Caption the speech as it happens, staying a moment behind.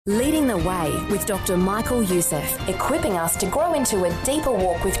Leading the Way with Dr. Michael Youssef, equipping us to grow into a deeper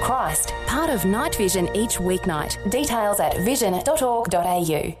walk with Christ. Part of Night Vision each weeknight. Details at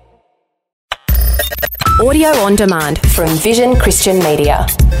vision.org.au. Audio on demand from Vision Christian Media.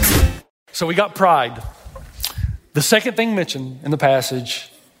 So we got pride. The second thing mentioned in the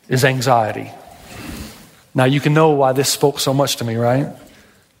passage is anxiety. Now you can know why this spoke so much to me, right?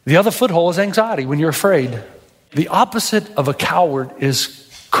 The other foothold is anxiety when you're afraid. The opposite of a coward is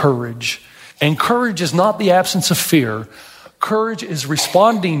courage. And courage is not the absence of fear. Courage is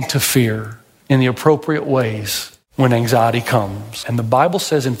responding to fear in the appropriate ways when anxiety comes. And the Bible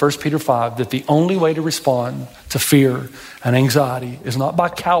says in 1 Peter 5 that the only way to respond to fear and anxiety is not by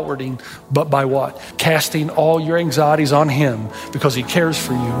cowarding, but by what? Casting all your anxieties on Him because He cares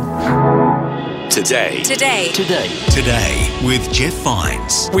for you. Today with Jeff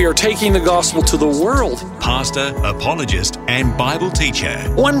Vines. We are taking the gospel to the world. Pastor, apologist, and Bible teacher.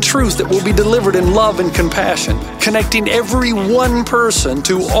 One truth that will be delivered in love and compassion, connecting every one person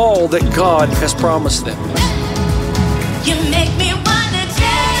to all that God has promised them. You make me wanna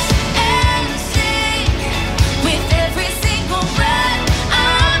dance and sing with every single breath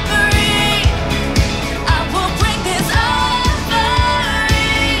I breathe. I will bring this offering.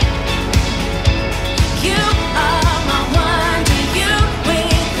 You are my wonder, you with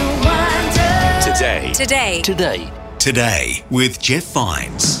the wonder. Today with Jeff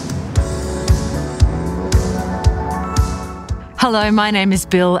Vines. Hello, my name is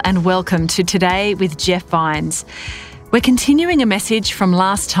Bill and welcome to Today with Jeff Vines. We're continuing a message from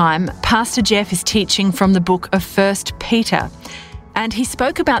last time. Pastor Jeff is teaching from the book of 1 Peter, and he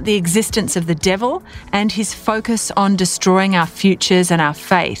spoke about the existence of the devil and his focus on destroying our futures and our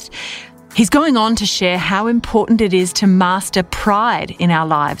faith. He's going on to share how important it is to master pride in our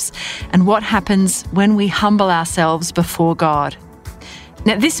lives and what happens when we humble ourselves before God.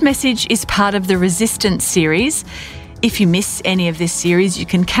 Now, this message is part of the Resistance series. If you miss any of this series, you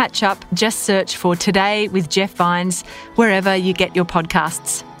can catch up. Just search for Today with Jeff Vines wherever you get your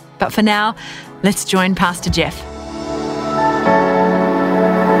podcasts. But for now, let's join Pastor Jeff.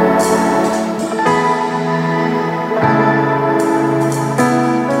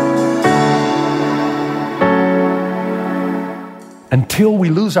 Until we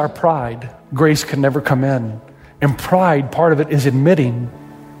lose our pride, grace can never come in. And pride, part of it is admitting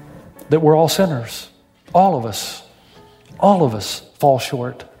that we're all sinners. All of us. All of us fall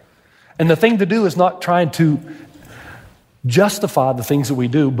short. And the thing to do is not trying to justify the things that we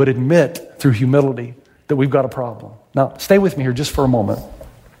do, but admit through humility that we've got a problem. Now, stay with me here just for a moment.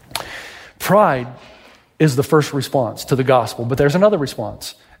 Pride is the first response to the gospel, but there's another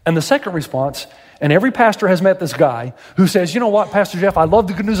response. And the second response, and every pastor has met this guy who says, you know what, Pastor Jeff, I love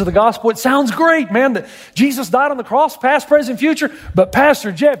the good news of the gospel. It sounds great, man, that Jesus died on the cross, past, present, future. But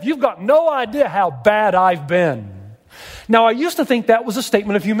Pastor Jeff, you've got no idea how bad I've been. Now, I used to think that was a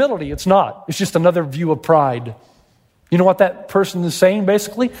statement of humility. It's not. It's just another view of pride. You know what that person is saying,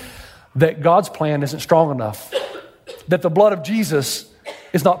 basically? That God's plan isn't strong enough. That the blood of Jesus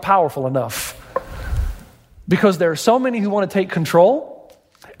is not powerful enough. Because there are so many who want to take control,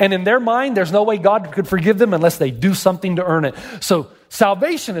 and in their mind, there's no way God could forgive them unless they do something to earn it. So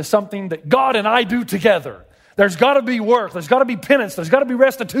salvation is something that God and I do together. There's got to be work. There's got to be penance. There's got to be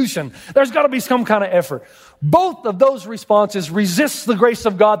restitution. There's got to be some kind of effort. Both of those responses resist the grace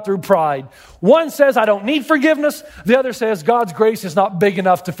of God through pride. One says, I don't need forgiveness. The other says, God's grace is not big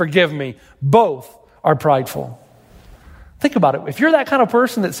enough to forgive me. Both are prideful. Think about it. If you're that kind of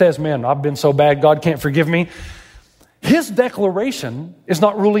person that says, man, I've been so bad, God can't forgive me. His declaration is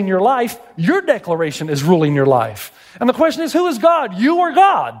not ruling your life. Your declaration is ruling your life. And the question is, who is God? You or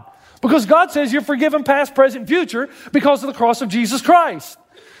God? Because God says you're forgiven past, present, future because of the cross of Jesus Christ.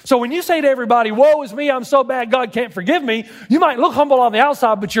 So when you say to everybody, woe is me, I'm so bad, God can't forgive me, you might look humble on the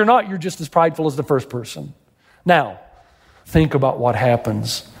outside, but you're not. You're just as prideful as the first person. Now, think about what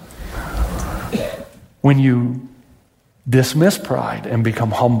happens when you dismiss pride and become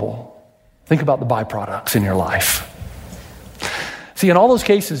humble. Think about the byproducts in your life. See, in all those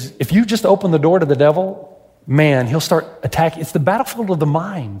cases, if you just open the door to the devil, man, he'll start attacking. It's the battlefield of the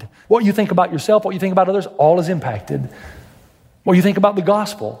mind. What you think about yourself, what you think about others, all is impacted. What you think about the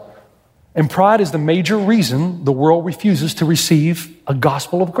gospel. And pride is the major reason the world refuses to receive a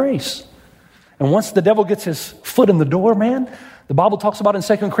gospel of grace. And once the devil gets his foot in the door, man, the Bible talks about in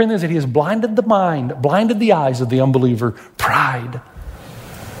 2 Corinthians that he has blinded the mind, blinded the eyes of the unbeliever. Pride.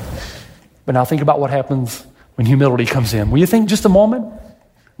 But now think about what happens when humility comes in. Will you think just a moment?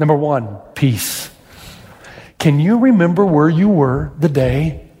 Number one, peace. Can you remember where you were the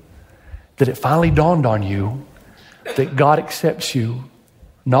day that it finally dawned on you that God accepts you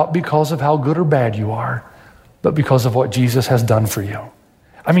Not because of how good or bad you are, but because of what Jesus has done for you.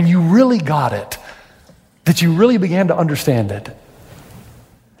 I mean, you really got it. That you really began to understand it.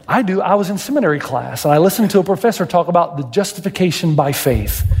 I do. I was in seminary class, and I listened to a professor talk about the justification by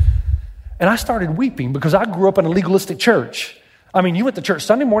faith. And I started weeping because I grew up in a legalistic church. I mean, you went to church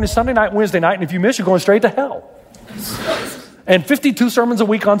Sunday morning, Sunday night, Wednesday night, and if you miss, you're going straight to hell. And 52 sermons a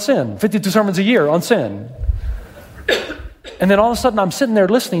week on sin, 52 sermons a year on sin. And then all of a sudden, I'm sitting there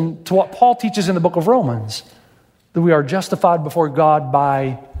listening to what Paul teaches in the book of Romans, that we are justified before God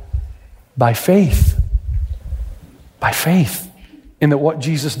by faith. By faith. And that what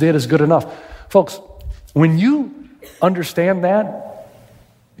Jesus did is good enough. Folks, when you understand that,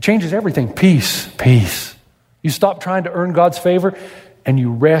 it changes everything. Peace. You stop trying to earn God's favor and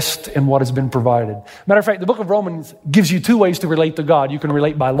you rest in what has been provided. Matter of fact, the book of Romans gives you two ways to relate to God. You can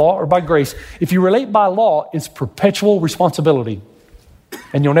relate by law or by grace. If you relate by law, it's perpetual responsibility.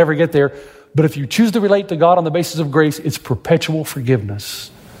 And you'll never get there. But if you choose to relate to God on the basis of grace, it's perpetual forgiveness.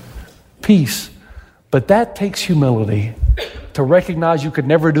 Peace. But that takes humility to recognize you could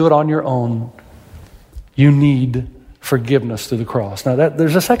never do it on your own. You need forgiveness through the cross. Now,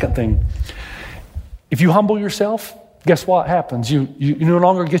 there's a second thing. If you humble yourself, guess what happens? You no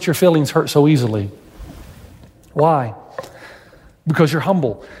longer get your feelings hurt so easily. Why? Because you're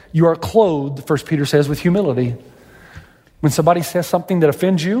humble. You are clothed, 1 Peter says, with humility. When somebody says something that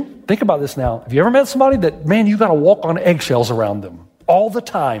offends you, think about this now. Have you ever met somebody that, man, you got to walk on eggshells around them all the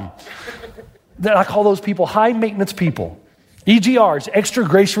time? That I call those people high maintenance people. EGRs, extra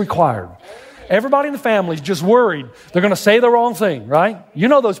grace required. Everybody in the family is just worried they're going to say the wrong thing, right? You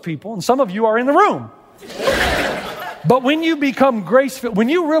know those people, and some of you are in the room. But when you become grace-filled, when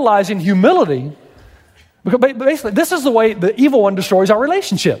you realize in humility, because basically this is the way the evil one destroys our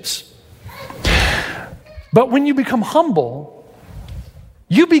relationships. But when you become humble,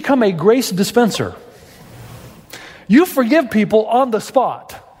 you become a grace dispenser. You forgive people on the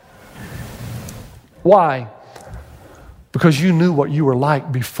spot. Why? Because you knew what you were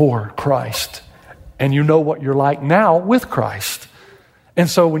like before Christ. And you know what you're like now with Christ. And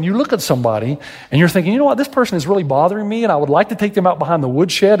so when you look at somebody and you're thinking, you know what, this person is really bothering me and I would like to take them out behind the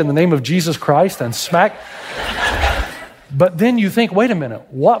woodshed in the name of Jesus Christ and smack. But then you think, wait a minute,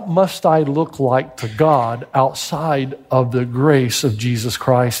 what must I look like to God outside of the grace of Jesus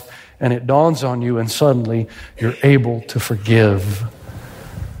Christ? And it dawns on you and suddenly you're able to forgive.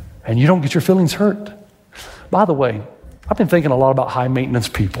 And you don't get your feelings hurt. By the way, I've been thinking a lot about high maintenance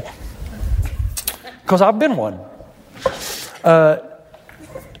people. Because I've been one.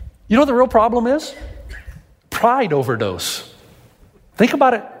 You know what the real problem is? Pride overdose. Think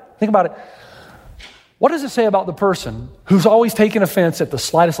about it. What does it say about the person who's always taking offense at the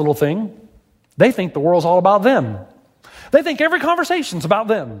slightest little thing? They think the world's all about them. They think every conversation's about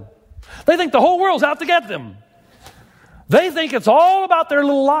them. They think the whole world's out to get them. They think it's all about their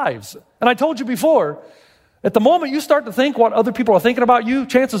little lives. And I told you before, at the moment you start to think what other people are thinking about you,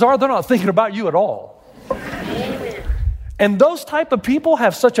 chances are they're not thinking about you at all. And those type of people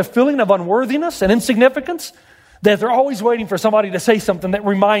have such a feeling of unworthiness and insignificance that they're always waiting for somebody to say something that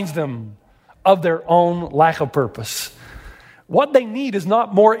reminds them of their own lack of purpose. What they need is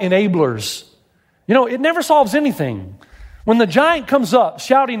not more enablers. You know, it never solves anything. When the giant comes up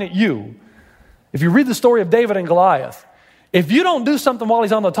shouting at you, if you read the story of David and Goliath, if you don't do something while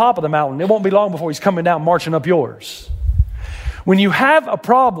he's on the top of the mountain, it won't be long before he's coming down marching up yours. When you have a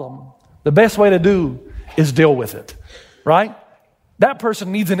problem, the best way to do is deal with it, right? That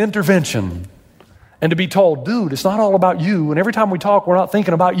person needs an intervention. And to be told, dude, it's not all about you. And every time we talk, we're not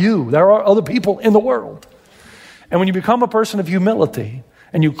thinking about you. There are other people in the world. And when you become a person of humility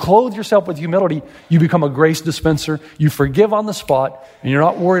and you clothe yourself with humility, you become a grace dispenser. You forgive on the spot, and you're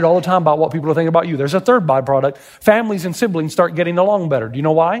not worried all the time about what people are thinking about you. There's a third byproduct. Families and siblings start getting along better. Do you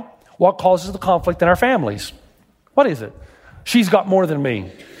know why? What causes the conflict in our families? What is it? She's got more than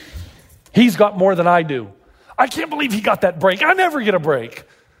me. He's got more than I do. I can't believe he got that break. I never get a break.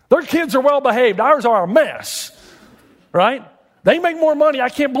 Their kids are well behaved. Ours are a mess, right? They make more money. I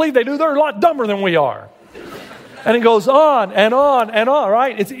can't believe they do. They're a lot dumber than we are. And it goes on and on and on,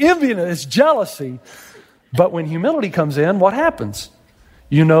 right? It's envy, it's jealousy. But when humility comes in, what happens?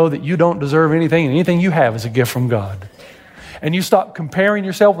 You know that you don't deserve anything, and anything you have is a gift from God. And you stop comparing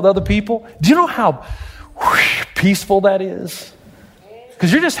yourself with other people. Do you know how peaceful that is?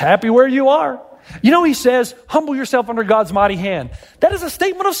 Because you're just happy where you are. You know, he says, humble yourself under God's mighty hand. That is a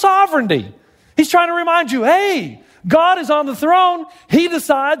statement of sovereignty. He's trying to remind you, hey, God is on the throne. He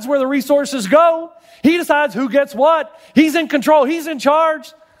decides where the resources go. He decides who gets what. He's in control. He's in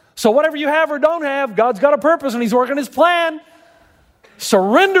charge. So whatever you have or don't have, God's got a purpose and he's working his plan.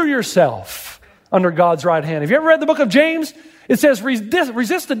 surrender yourself under God's right hand. Have you ever read the book of James? It says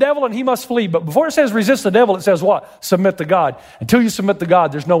resist the devil and he must flee. But before it says resist the devil, it says what? Submit to God. Until you submit to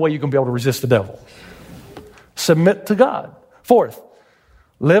God, there's no way you can be able to resist the devil. Submit to God. Fourth,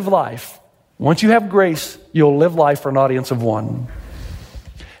 live life. Once you have grace, you'll live life for an audience of one.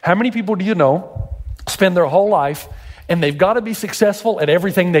 How many people do you know spend their whole life and they've got to be successful at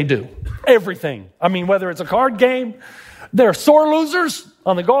everything they do? Everything. I mean, whether it's a card game, they're sore losers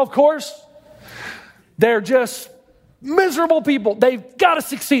on the golf course. They're just miserable people. They've got to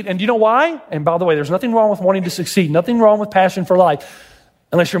succeed. And do you know why? And by the way, there's nothing wrong with wanting to succeed, nothing wrong with passion for life,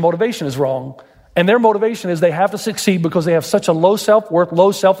 unless your motivation is wrong. And their motivation is they have to succeed because they have such a low self-worth,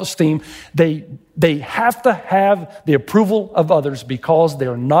 low self-esteem. They have to have the approval of others because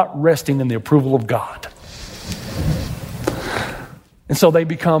they're not resting in the approval of God. And so they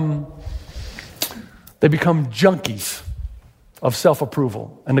become junkies of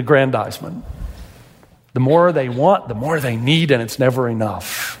self-approval and aggrandizement. The more they want, the more they need, and it's never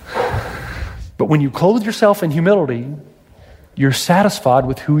enough. But when you clothe yourself in humility, you're satisfied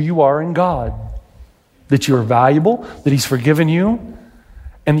with who you are in God, that you're valuable, that He's forgiven you,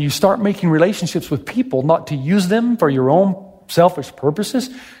 and you start making relationships with people not to use them for your own selfish purposes.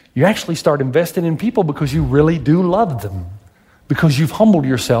 You actually start investing in people because you really do love them, because you've humbled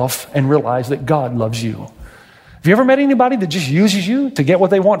yourself and realized that God loves you. Have you ever met anybody that just uses you to get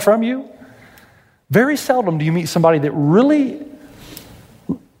what they want from you? Very seldom do you meet somebody that really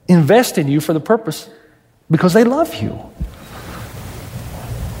invests in you for the purpose because they love you.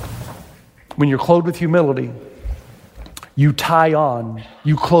 When you're clothed with humility, you tie on,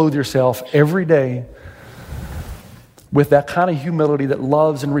 you clothe yourself every day with that kind of humility that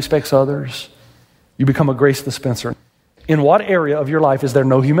loves and respects others. You become a grace dispenser. In what area of your life is there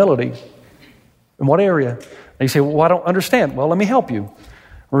no humility? In what area? And you say, well, I don't understand. Well, let me help you.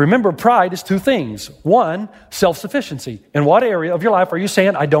 Remember, pride is two things. One, self-sufficiency. In what area of your life are you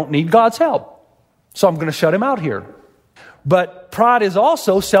saying, I don't need God's help, so I'm going to shut Him out here? But pride is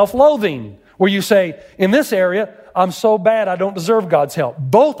also self-loathing, where you say, in this area, I'm so bad I don't deserve God's help.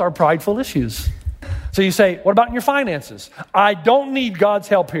 Both are prideful issues. So you say, what about in your finances? I don't need God's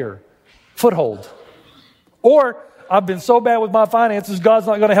help here. Foothold. Or, I've been so bad with my finances, God's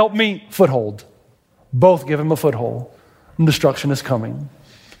not going to help me. Foothold. Both give Him a foothold, and destruction is coming.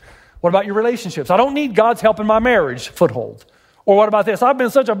 What about your relationships? I don't need God's help in my marriage. Foothold. Or what about this? I've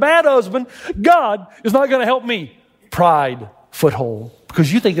been such a bad husband, God is not going to help me. Pride. Foothold.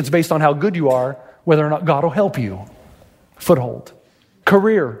 Because you think it's based on how good you are, whether or not God will help you. Foothold.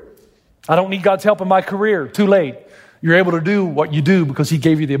 Career. I don't need God's help in my career. Too late. You're able to do what you do because He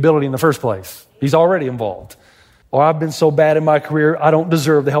gave you the ability in the first place. He's already involved. Or I've been so bad in my career, I don't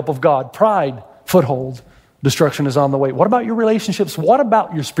deserve the help of God. Pride. Foothold. Destruction is on the way. What about your relationships? What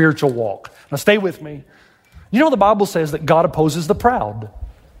about your spiritual walk? Now stay with me. You know the Bible says that God opposes the proud.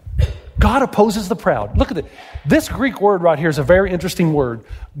 God opposes the proud. Look at it. This Greek word right here is a very interesting word.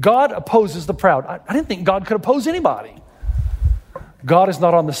 God opposes the proud. I didn't think God could oppose anybody. God is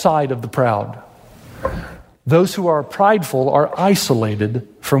not on the side of the proud. Those who are prideful are isolated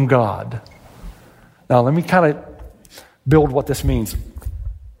from God. Now let me kind of build what this means.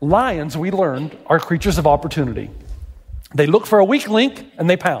 Lions, we learned, are creatures of opportunity. They look for a weak link and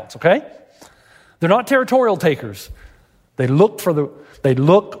they pounce, okay? They're not territorial takers. They look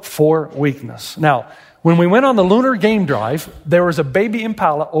for weakness. Now, when we went on the lunar game drive, there was a baby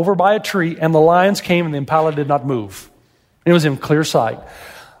impala over by a tree and the lions came and the impala did not move. It was in clear sight.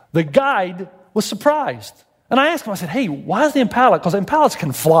 The guide was surprised. And I asked him, I said, hey, why is the impala? Because impalas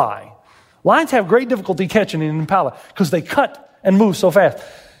can fly. Lions have great difficulty catching an impala because they cut and move so fast.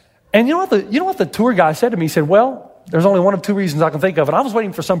 And you know what the tour guy said to me? He said, well, there's only one of two reasons I can think of. And I was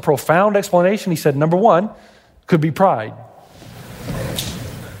waiting for some profound explanation. He said, number one, could be pride.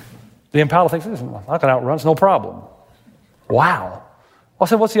 The impala thinks, I can outrun, it's no problem. Wow. I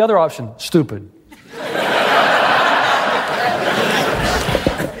said, what's the other option? Stupid.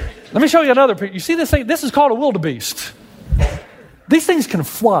 Let me show you another picture. You see this thing? This is called a wildebeest. These things can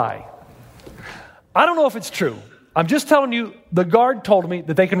fly. I don't know if it's true. I'm just telling you, the guard told me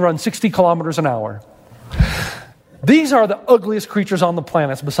that they can run 60 kilometers an hour. These are the ugliest creatures on the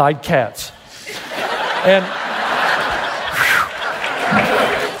planet beside cats. And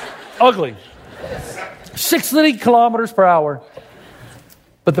ugly. 60 kilometers per hour.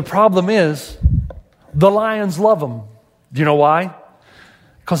 But the problem is, the lions love them. Do you know why?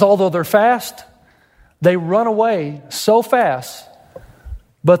 Because although they're fast, they run away so fast,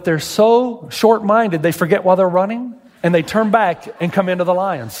 but they're so short-minded, they forget while they're running, and they turn back and come into the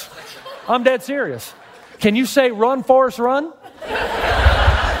lions. I'm dead serious. Can you say, run, Forrest, run?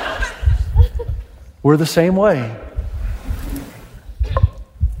 We're the same way.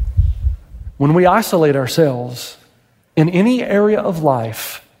 When we isolate ourselves in any area of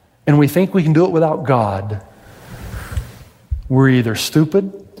life and we think we can do it without God, we're either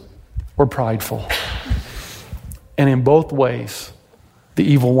stupid or prideful. And in both ways, the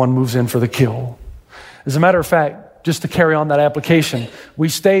evil one moves in for the kill. As a matter of fact, just to carry on that application, we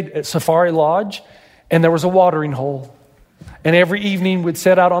stayed at Safari Lodge and there was a watering hole. And every evening we'd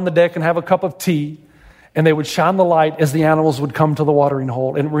sit out on the deck and have a cup of tea, and they would shine the light as the animals would come to the watering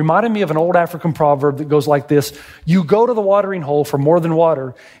hole. And it reminded me of an old African proverb that goes like this: you go to the watering hole for more than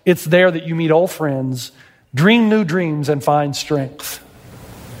water. It's there that you meet old friends, dream new dreams, and find strength.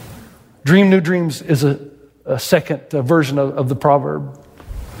 Dream new dreams is a second version of the proverb.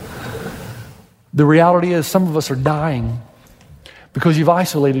 The reality is some of us are dying because you've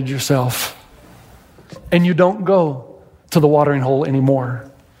isolated yourself and you don't go to the watering hole anymore.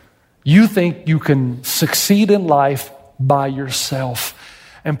 You think you can succeed in life by yourself.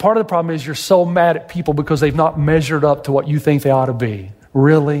 And part of the problem is you're so mad at people because they've not measured up to what you think they ought to be.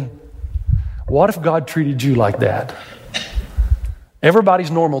 Really? What if God treated you like that?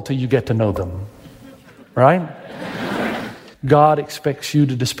 Everybody's normal till you get to know them, right? God expects you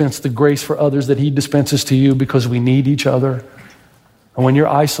to dispense the grace for others that He dispenses to you because we need each other. And when you're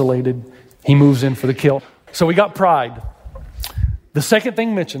isolated, He moves in for the kill. So we got pride. The second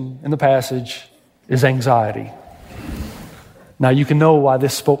thing mentioned in the passage is anxiety. Now you can know why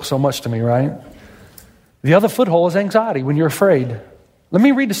this spoke so much to me, right? The other foothold is anxiety when you're afraid. Let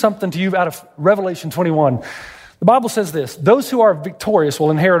me read something to you out of Revelation 21. The Bible says this: those who are victorious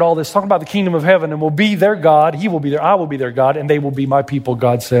will inherit all this. Talking about the kingdom of heaven, and will be their God. He will be I will be their God, and they will be my people,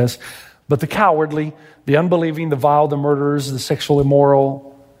 God says. But the cowardly, the unbelieving, the vile, the murderers, the sexually immoral.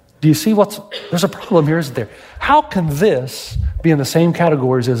 Do you see there's a problem here, isn't there? How can this be in the same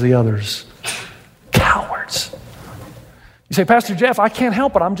categories as the others? Cowards. You say, Pastor Jeff, I can't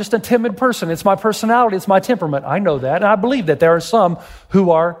help it. I'm just a timid person. It's my personality. It's my temperament. I know that. And I believe that there are some who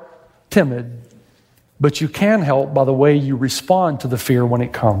are timid. But you can help by the way you respond to the fear when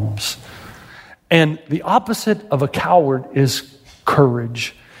it comes. And the opposite of a coward is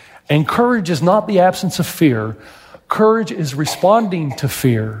courage. And courage is not the absence of fear. Courage is responding to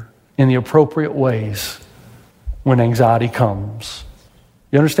fear in the appropriate ways when anxiety comes.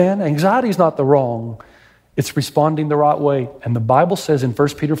 You understand? Anxiety is not the wrong. It's responding the right way. And the Bible says in 1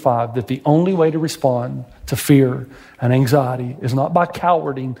 Peter 5 that the only way to respond to fear and anxiety is not by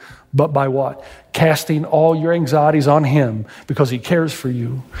cowarding, but by what? Casting all your anxieties on Him because He cares for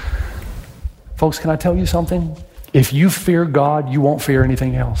you. Folks, can I tell you something? If you fear God, you won't fear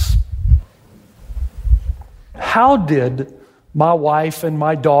anything else. How did my wife and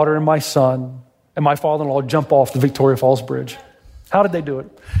my daughter and my son and my father-in-law jump off the Victoria Falls Bridge? How did they do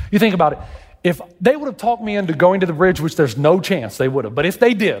it? You think about it. If they would have talked me into going to the bridge, which there's no chance they would have, but if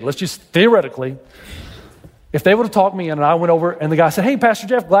they did, let's just theoretically, if they would have talked me in and I went over and the guy said, hey, Pastor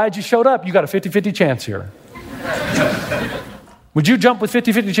Jeff, glad you showed up. You got a 50-50 chance here. Would you jump with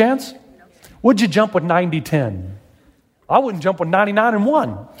 50-50 chance? Would you jump with 90-10? I wouldn't jump with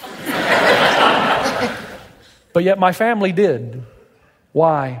 99-1. But yet my family did.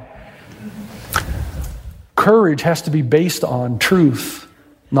 Why? Courage has to be based on truth,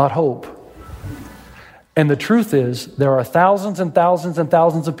 not hope. And the truth is, there are thousands and thousands and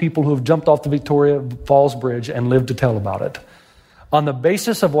thousands of people who have jumped off the Victoria Falls Bridge and lived to tell about it. On the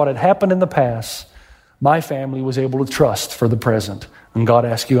basis of what had happened in the past, my family was able to trust for the present. And God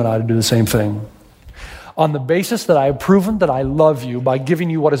asked you and I to do the same thing. On the basis that I have proven that I love you by giving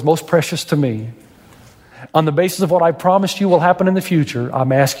you what is most precious to me, on the basis of what I promised you will happen in the future,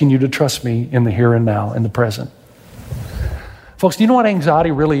 I'm asking you to trust me in the here and now, in the present. Folks, do you know what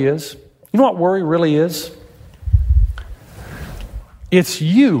anxiety really is? You know what worry really is? It's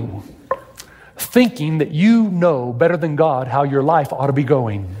you thinking that you know better than God how your life ought to be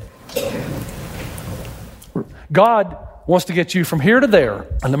going. God wants to get you from here to there.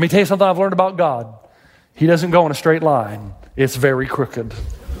 And let me tell you something I've learned about God. He doesn't go in a straight line. It's very crooked.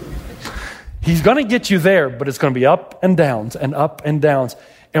 He's going to get you there, but it's going to be up and downs and up and downs.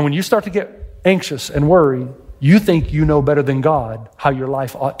 And when you start to get anxious and worry, you think you know better than God how your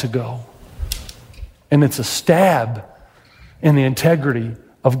life ought to go. And it's a stab in the integrity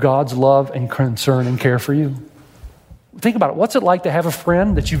of God's love and concern and care for you. Think about it. What's it like to have a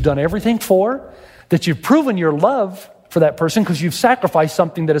friend that you've done everything for, that you've proven your love for that person because you've sacrificed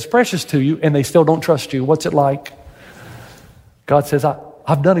something that is precious to you and they still don't trust you? What's it like? God says,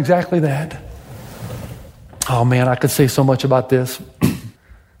 I've done exactly that. Oh man, I could say so much about this.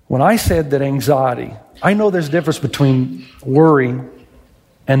 When I said that anxiety, I know there's a difference between worry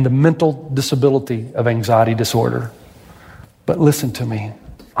and the mental disability of anxiety disorder. But listen to me.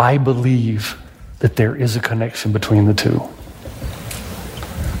 I believe that there is a connection between the two.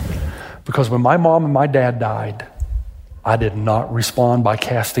 Because when my mom and my dad died, I did not respond by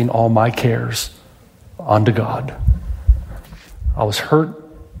casting all my cares onto God. I was hurt.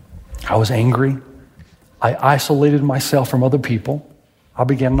 I was angry. I isolated myself from other people. I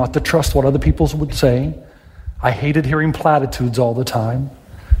began not to trust what other people would say. I hated hearing platitudes all the time.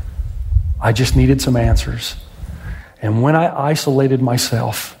 I just needed some answers. And when I isolated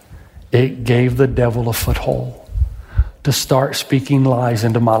myself, it gave the devil a foothold to start speaking lies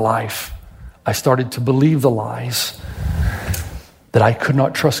into my life. I started to believe the lies that I could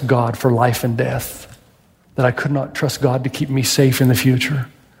not trust God for life and death, that I could not trust God to keep me safe in the future,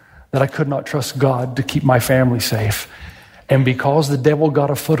 that I could not trust God to keep my family safe. And because the devil got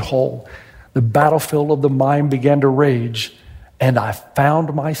a foothold, the battlefield of the mind began to rage, and I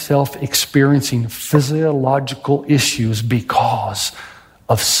found myself experiencing physiological issues because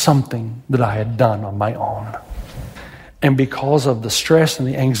of something that I had done on my own. And because of the stress and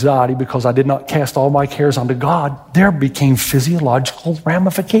the anxiety, because I did not cast all my cares onto God, there became physiological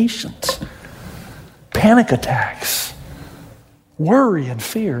ramifications. Panic attacks, worry and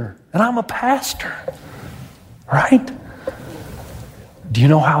fear. And I'm a pastor, right? Do you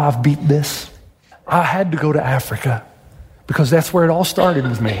know how I've beat this? I had to go to Africa because that's where it all started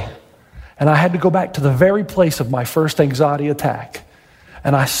with me. And I had to go back to the very place of my first anxiety attack.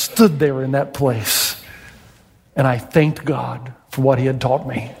 And I stood there in that place. And I thanked God for what he had taught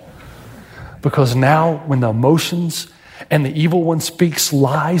me. Because now when the emotions and the evil one speaks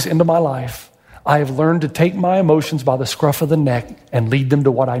lies into my life, I have learned to take my emotions by the scruff of the neck and lead them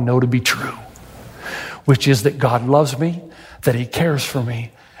to what I know to be true, which is that God loves me, that he cares for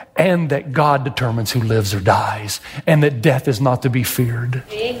me, and that God determines who lives or dies, and that death is not to be feared.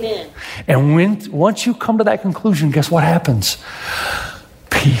 Amen. And once you come to that conclusion, guess what happens?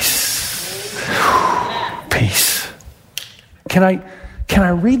 Peace. Peace. Can I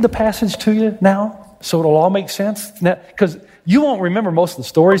read the passage to you now so it'll all make sense? Because you won't remember most of the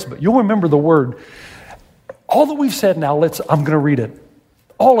stories, but you'll remember the word. All that we've said now, I'm going to read it.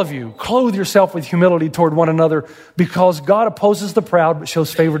 All of you, clothe yourself with humility toward one another because God opposes the proud but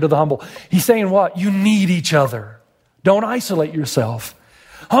shows favor to the humble. He's saying what? You need each other. Don't isolate yourself.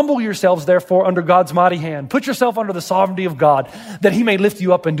 Humble yourselves, therefore, under God's mighty hand. Put yourself under the sovereignty of God, that he may lift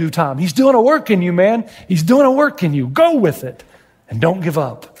you up in due time. He's doing a work in you, man. He's doing a work in you. Go with it, and don't give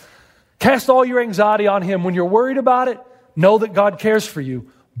up. Cast all your anxiety on him. When you're worried about it, know that God cares for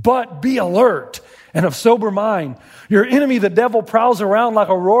you. But be alert and of sober mind. Your enemy, the devil, prowls around like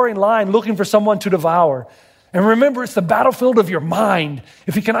a roaring lion looking for someone to devour. And remember, it's the battlefield of your mind.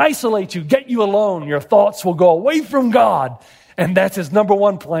 If he can isolate you, get you alone, your thoughts will go away from God. And that's his number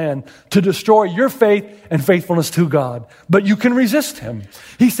one plan, to destroy your faith and faithfulness to God. But you can resist him.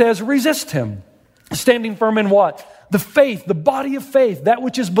 He says, resist him. Standing firm in what? The faith, the body of faith, that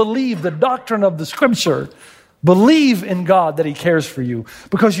which is believed, the doctrine of the scripture. Believe in God that he cares for you,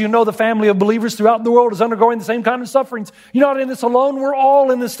 because you know the family of believers throughout the world is undergoing the same kind of sufferings. You're not in this alone. We're all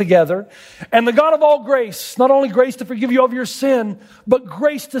in this together. And the God of all grace, not only grace to forgive you of your sin, but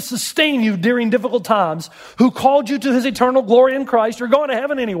grace to sustain you during difficult times, who called you to his eternal glory in Christ. You're going to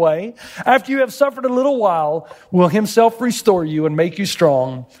heaven anyway. After you have suffered a little while, will himself restore you and make you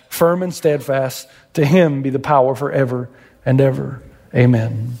strong, firm and steadfast. To him be the power forever and ever.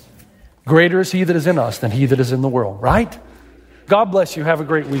 Amen. Greater is he that is in us than he that is in the world, right? God bless you. Have a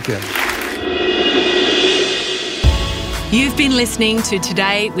great weekend. You've been listening to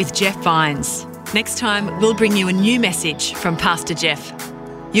Today with Jeff Vines. Next time, we'll bring you a new message from Pastor Jeff.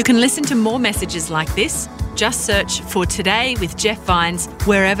 You can listen to more messages like this. Just search for Today with Jeff Vines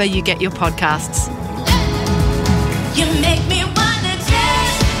wherever you get your podcasts. You make me wanna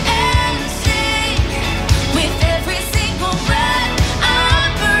dance and sing with every single breath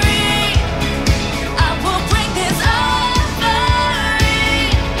I breathe. I will bring this offering.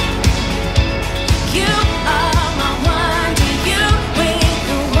 You are my wonder. You bring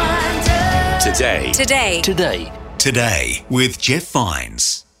the wonder. Today with Jeff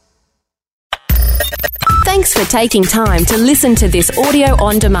Vines. Thanks for taking time to listen to this audio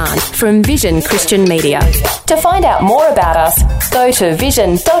on demand from Vision Christian Media. To find out more about us, go to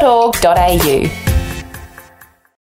vision.org.au.